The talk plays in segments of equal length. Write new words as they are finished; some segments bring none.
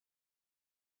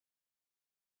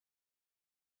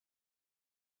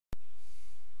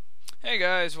Hey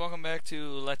guys, welcome back to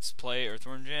Let's Play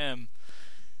EarthWorm Gym.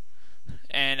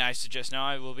 And I suggest now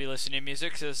I will be listening to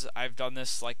music because I've done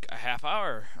this like a half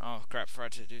hour. Oh crap,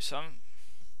 forgot to do something.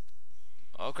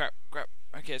 Oh crap,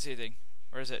 I can't see anything.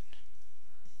 Where is it?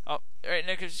 Oh, right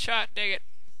next to the shot, dang it.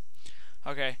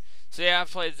 Okay, so yeah,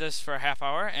 I've played this for a half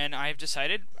hour and I've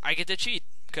decided I get to cheat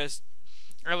because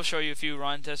I will show you a few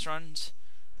test runs.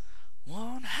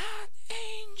 One hot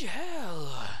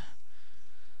angel.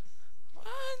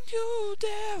 You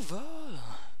devil.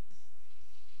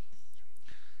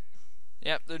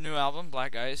 Yep, the new album,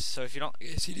 Black Eyes. So if you don't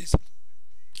like CDs,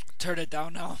 turn it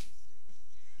down now.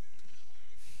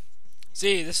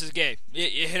 See, this is gay.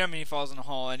 You hit him and he falls in a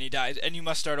hole and he dies, and you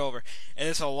must start over. And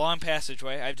it's a long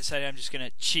passageway. I've decided I'm just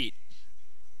gonna cheat.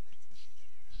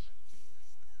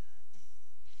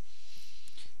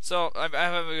 So I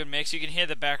have a good mix. You can hear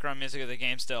the background music of the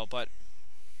game still, but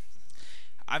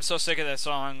I'm so sick of that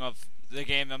song of the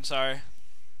game. I'm sorry.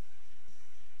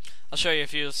 I'll show you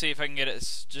if you'll see if I can get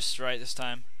it just right this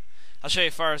time. I'll show you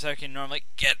as far as I can normally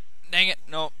get. Dang it,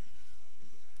 nope.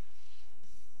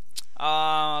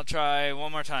 I'll try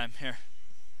one more time here.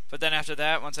 But then after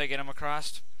that, once I get them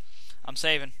across, I'm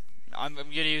saving. I'm gonna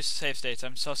use save states.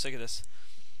 I'm so sick of this.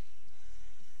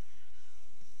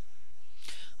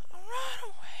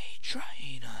 Runaway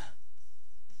train.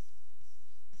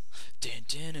 Dun,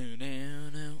 dun, dun,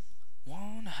 dun, dun.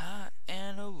 One hot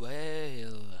and a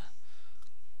whale.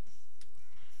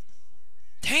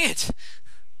 Dang it!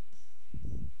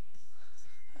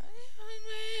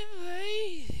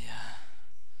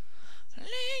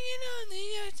 Laying on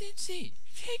the earth sea.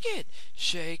 Shake it,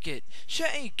 shake it,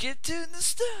 shake it to the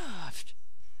stuffed.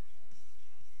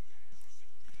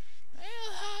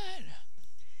 Real hard.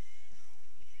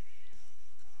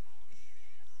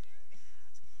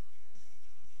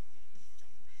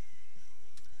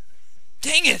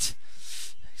 Dang it!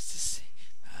 Ecstasy.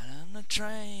 Right on the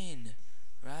train.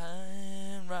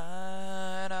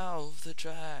 Right off the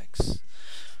tracks.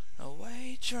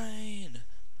 Away train.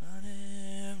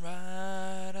 Running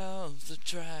right off the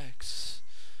tracks.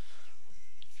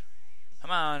 Come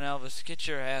on, Elvis. Get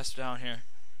your ass down here.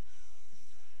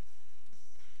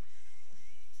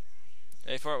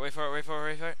 Wait for it, wait for it, wait for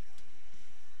it, wait for it.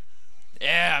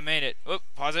 Yeah, I made it. Oop,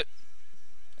 pause it.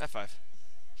 F5.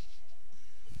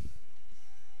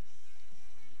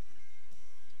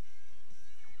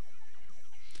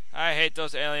 I hate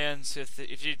those aliens.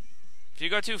 If you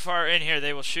go too far in here,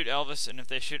 they will shoot Elvis, and if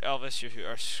they shoot Elvis, you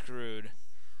are screwed.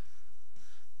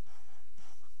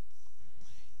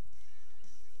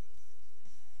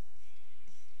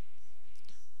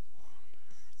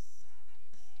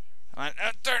 Come on,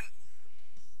 turn.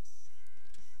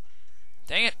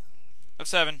 Dang it.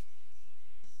 F7.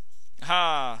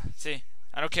 Ha. See,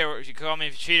 I don't care what you call me.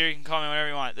 If you cheater, you can call me whatever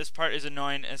you want. This part is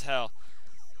annoying as hell.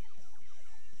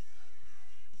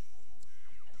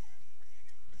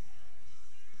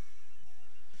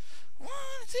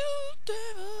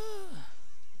 Devil.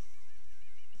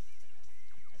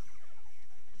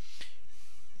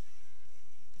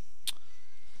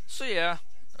 So yeah,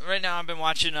 right now I've been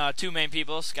watching two main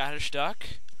people, Scottish Duck,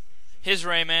 his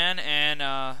Rayman,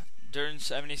 and during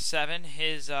 77,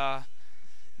 his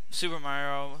Super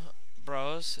Mario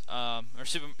Bros. Or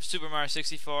Super Mario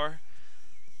 64.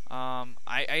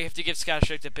 I have to give Scottish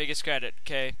Duck the biggest credit.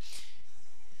 Okay,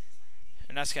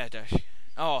 not Scottish Duck.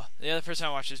 Oh, the other person I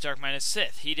watched is Dark Minded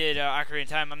Sith. He did Ocarina of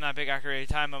Time. I'm not a big Ocarina of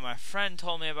Time, but my friend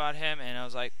told me about him, and I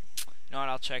was like, you know what,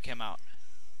 I'll check him out.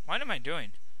 What am I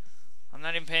doing? I'm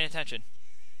not even paying attention.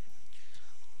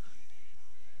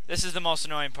 This is the most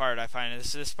annoying part, I find.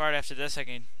 This part after this,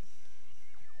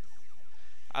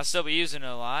 I'll still be using it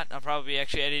a lot. I'll probably be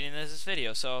actually editing this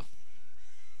video, so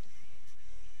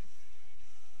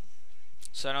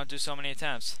I don't do so many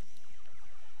attempts.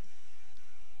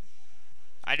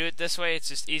 I do it this way, it's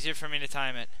just easier for me to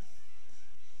time it.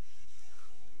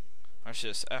 Watch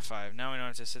this, F5. Now we don't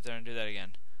have to sit there and do that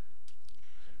again.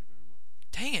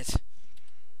 Dang it!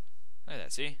 Look at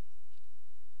that, see?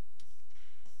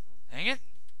 Dang it!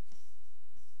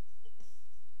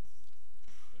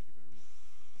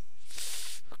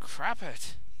 Crap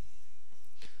it!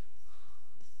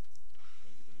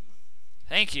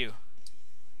 Thank you!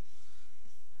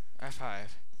 F5.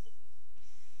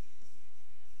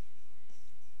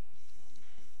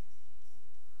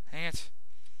 Dang it.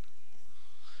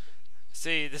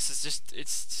 See, this is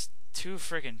it's just too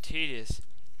freaking tedious.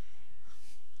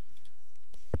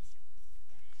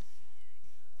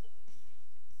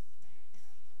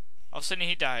 All of a sudden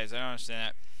he dies. I don't understand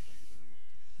that.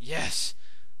 Yes.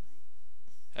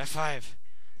 F5.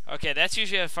 Okay, that's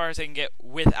usually as far as I can get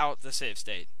without the save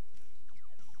state.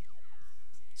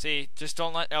 See, just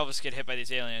don't let Elvis get hit by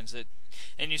these aliens.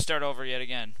 And you start over yet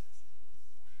again.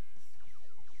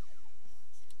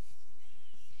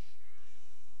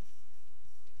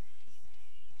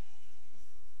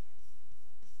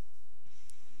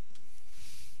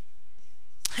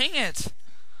 Hang it!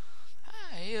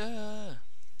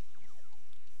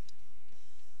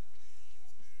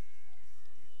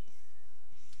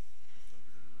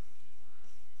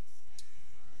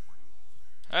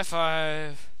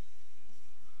 F5.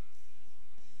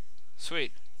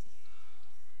 Sweet.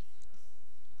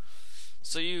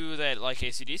 So you that like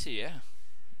AC/DC, yeah.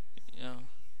 You know.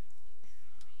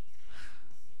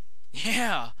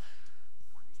 Yeah!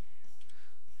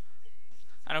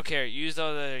 I don't care. Use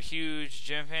all the huge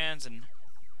gym fans and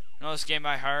know this game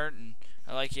by heart, and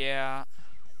I like Yeah.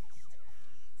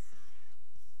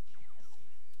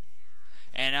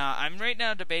 And I'm right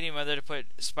now debating whether to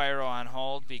put Spyro on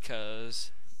hold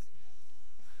because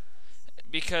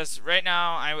right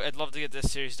now I'd love to get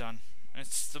this series done.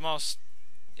 It's the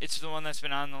one that's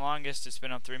been on the longest. It's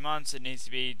been up 3 months. It needs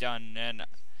to be done. And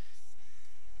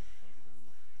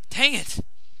dang it!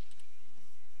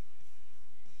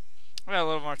 I got a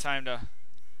little more time to.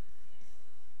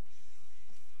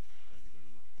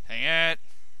 Dang it!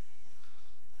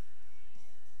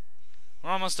 We're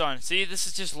almost done. See, this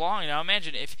is just long. Now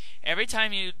imagine if every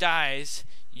time you dies,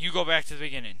 you go back to the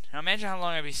beginning. Now imagine how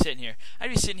long I'd be sitting here.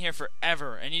 I'd be sitting here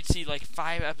forever, and you'd see like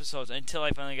 5 episodes until I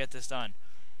finally get this done.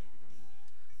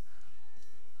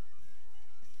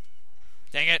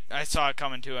 Dang it, I saw it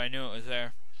coming too. I knew it was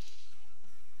there.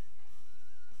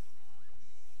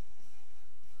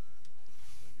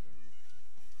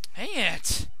 Dang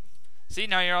it! See,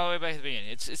 now you're all the way back to the beginning.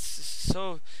 It's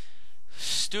so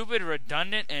stupid,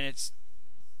 redundant, and it's...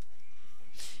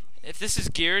 If this is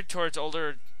geared towards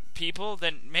older people,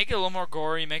 then make it a little more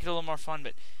gory, make it a little more fun,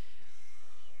 but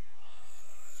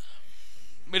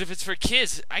if it's for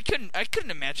kids, I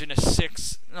couldn't imagine a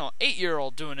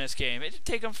 8-year-old doing this game. It'd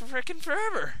take them for frickin'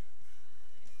 forever.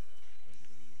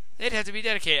 They'd have to be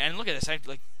dedicated. And look at this,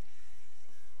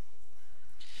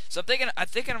 So I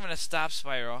think I'm gonna stop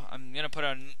Spyro. I'm gonna put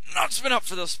a not spin up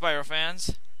for those Spyro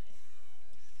fans.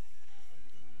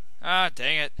 Ah,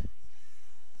 dang it.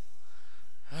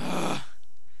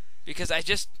 Because I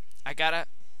gotta.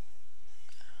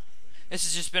 This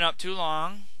has just been up too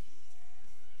long.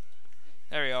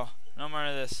 There we go. No more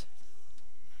of this.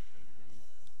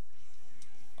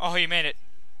 Oh, you made it.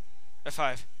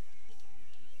 F5.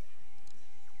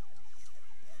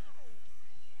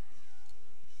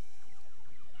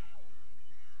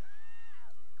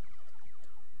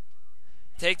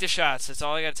 Take the shots. That's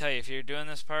all I gotta tell you. If you're doing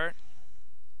this part.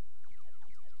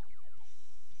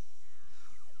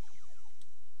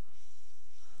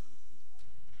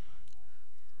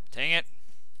 Dang it.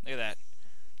 Look at that.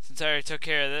 Since I already took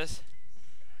care of this.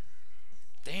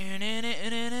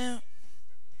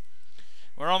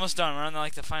 We're almost done. We're on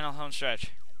the final home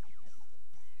stretch.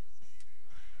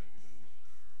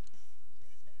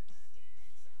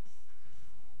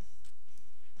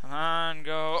 Come on,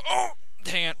 go. Oh!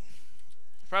 Dang it.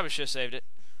 Probably should have saved it.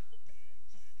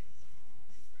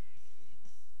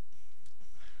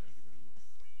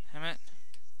 Damn it.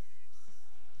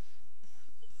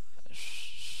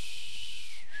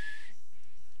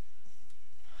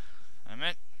 Damn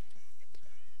it.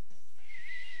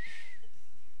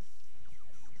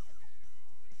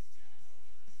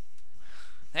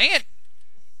 Dang it!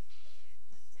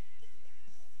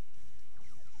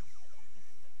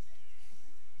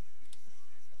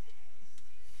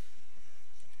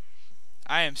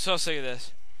 I am so sick of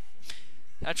this.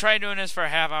 I tried doing this for a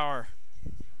half hour.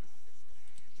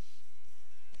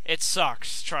 It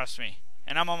sucks, trust me.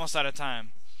 And I'm almost out of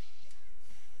time.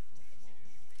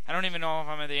 I don't even know if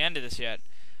I'm at the end of this yet.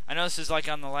 I know this is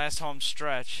on the last home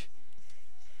stretch.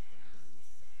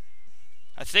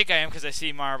 I think I am because I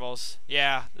see marbles.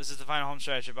 Yeah, this is the final home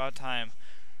stretch. About time.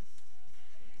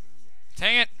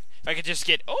 Dang it. If I could just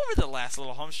get over the last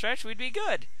little home stretch, we'd be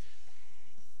good.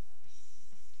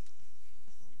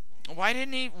 Why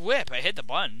didn't he whip? I hit the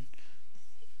button.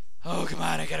 Oh, come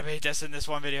on. I gotta make this in this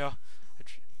one video.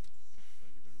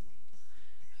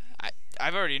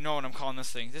 I've already know what I'm calling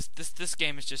this thing. This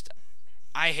game is just...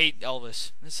 I hate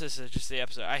Elvis. This is just the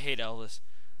episode. I hate Elvis.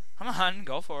 Come on.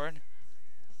 Go for it.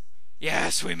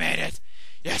 Yes, we made it.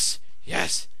 Yes.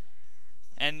 Yes.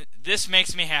 And this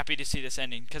makes me happy to see this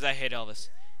ending because I hate Elvis.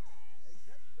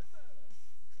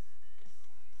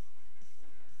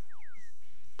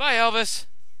 Bye, Elvis.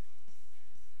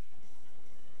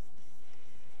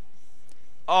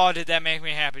 Oh, did that make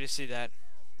me happy to see that?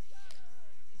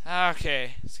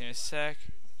 Okay, just give me a sec.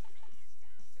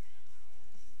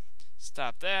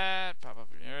 Stop that. Pop up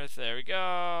in the earth. There we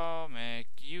go. Make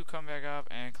you come back up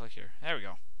and click here. There we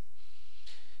go.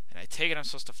 And I take it I'm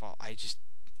supposed to fall. I just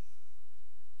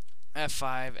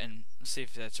F5 and see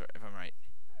if that's right, if I'm right.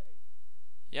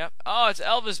 Yep. Oh, it's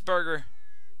Elvis Burger.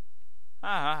 Ha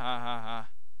ha ha ha ha.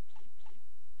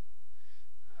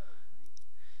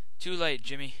 Too late,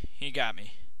 Jimmy. He got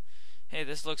me. Hey,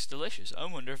 this looks delicious. I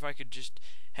wonder if I could just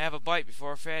have a bite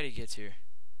before Fatty gets here.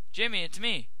 Jimmy, it's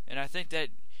me. And I think that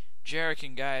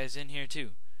Jerrican guy is in here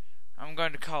too. I'm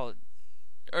going to call it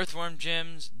EarthWorm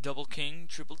Jim's Double King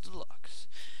Triple Deluxe.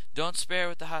 Don't spare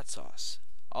with the hot sauce.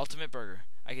 Ultimate burger.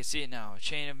 I can see it now. A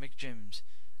chain of McJims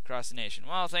across the nation.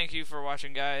 Well, thank you for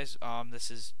watching, guys. This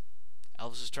is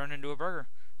Elvis has turned into a burger.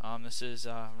 This is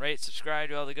rate, subscribe,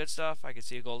 do all the good stuff. I can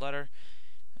see a gold letter.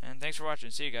 And thanks for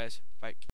watching. See you guys. Bye.